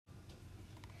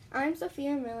I'm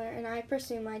Sophia Miller, and I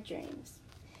pursue my dreams.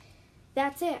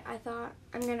 That's it, I thought.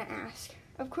 I'm going to ask.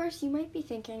 Of course, you might be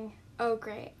thinking, oh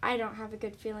great, I don't have a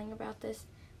good feeling about this,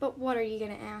 but what are you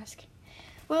going to ask?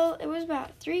 Well, it was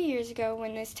about 3 years ago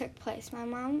when this took place. My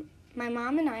mom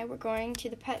and I were going to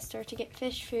the pet store to get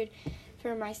fish food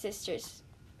for my sister's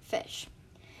fish.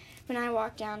 When I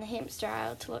walked down the hamster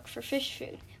aisle to look for fish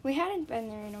food, we hadn't been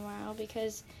there in a while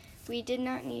because we did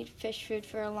not need fish food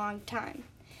for a long time.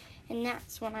 And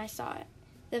that's when I saw it.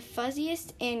 The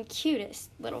fuzziest and cutest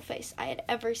little face I had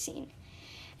ever seen.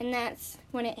 And that's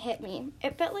when it hit me.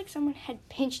 It felt like someone had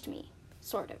pinched me,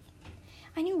 sort of.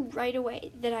 I knew right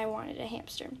away that I wanted a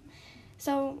hamster.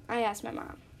 So I asked my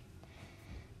mom.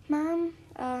 Mom,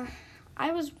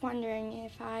 I was wondering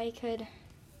if I could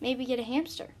maybe get a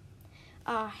hamster.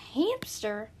 A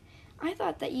hamster? I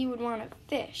thought that you would want a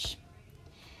fish.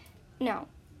 No.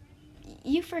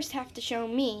 You first have to show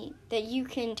me that you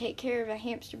can take care of a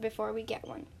hamster before we get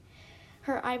one.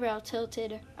 Her eyebrow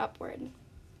tilted upward.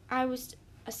 I was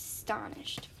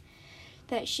astonished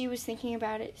that she was thinking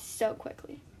about it so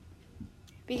quickly,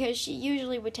 because she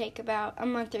usually would take about a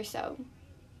month or so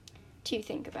to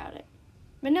think about it.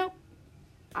 But nope,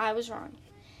 I was wrong.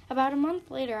 About a month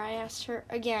later, I asked her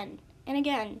again and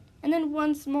again, and then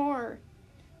once more.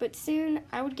 But soon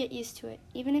I would get used to it,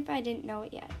 even if I didn't know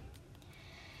it yet.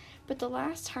 But the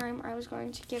last time I was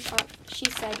going to give up, she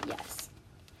said yes.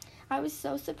 I was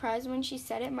so surprised when she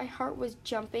said it, my heart was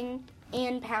jumping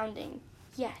and pounding.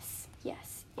 Yes,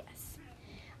 yes, yes.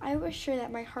 I was sure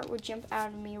that my heart would jump out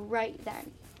of me right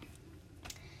then.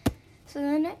 So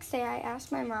the next day I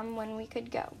asked my mom when we could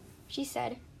go. She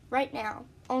said, right now,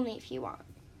 only if you want.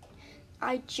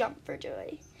 I jumped for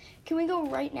joy. Can we go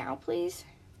right now, please?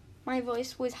 My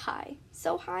voice was high,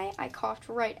 so high I coughed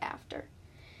right after.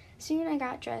 Soon I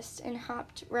got dressed and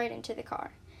hopped right into the car.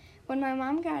 When my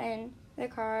mom got in the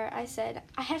car, I said,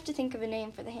 I have to think of a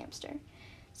name for the hamster.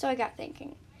 So I got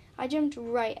thinking. I jumped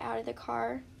right out of the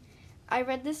car. I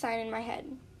read the sign in my head.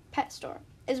 Pet store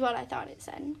is what I thought it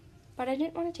said. But I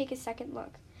didn't want to take a second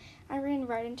look. I ran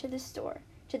right into the store,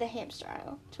 to the hamster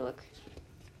aisle, to look.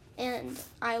 And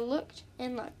I looked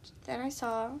and looked. Then I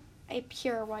saw a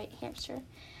pure white hamster.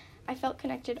 I felt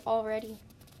connected already.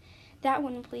 That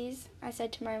one, please, I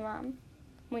said to my mom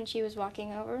when she was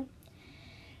walking over.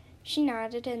 She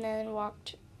nodded and then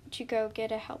walked to go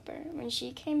get a helper. When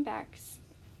she came back,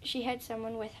 she had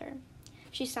someone with her.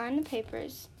 She signed the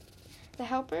papers. The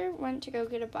helper went to go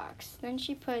get a box. Then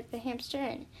she put the hamster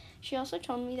in. She also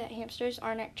told me that hamsters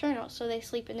are nocturnal, so they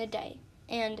sleep in the day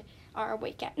and are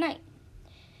awake at night.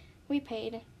 We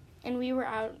paid, and we were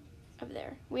out of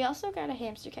there. We also got a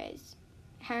hamster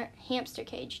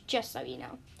cage, just so you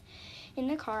know. In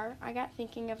the car, I got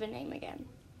thinking of a name again.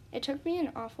 It took me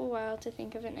an awful while to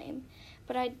think of a name,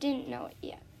 but I didn't know it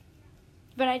yet.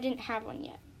 But I didn't have one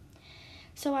yet.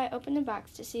 So I opened the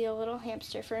box to see a little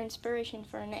hamster for inspiration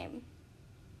for a name.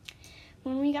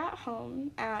 When we got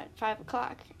home at 5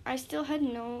 o'clock, I still had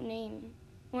no name.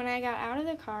 When I got out of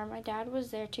the car, my dad was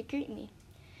there to greet me.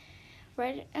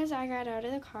 Right as I got out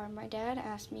of the car, my dad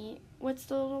asked me, what's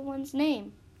the little one's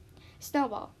name?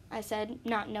 Snowball, I said,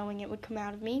 not knowing it would come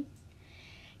out of me.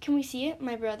 Can we see it?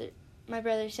 My brother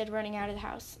said, running out of the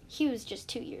house. He was just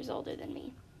 2 years older than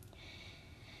me.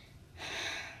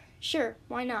 Sure,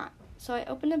 why not? So I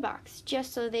opened the box,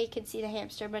 just so they could see the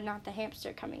hamster, but not the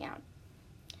hamster coming out.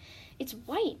 It's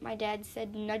white, my dad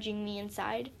said, nudging me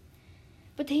inside.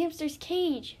 But the hamster's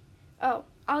cage. Oh,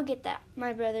 I'll get that,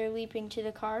 my brother said, leaping to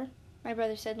the car. I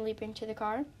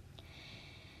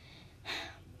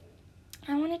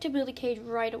wanted to build a cage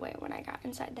right away when I got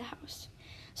inside the house,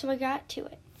 so I got to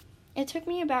it. It took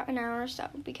me about an hour or so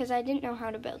because I didn't know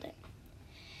how to build it.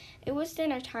 It was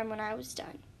dinner time when I was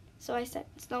done, so I set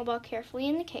Snowball carefully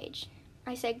in the cage.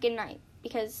 I said goodnight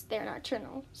because they're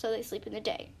nocturnal, so they sleep in the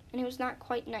day, and it was not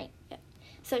quite night yet,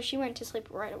 so she went to sleep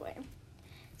right away.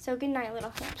 So goodnight,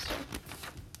 little hamster.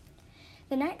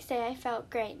 The next day I felt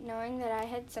great knowing that I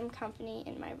had some company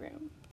in my room.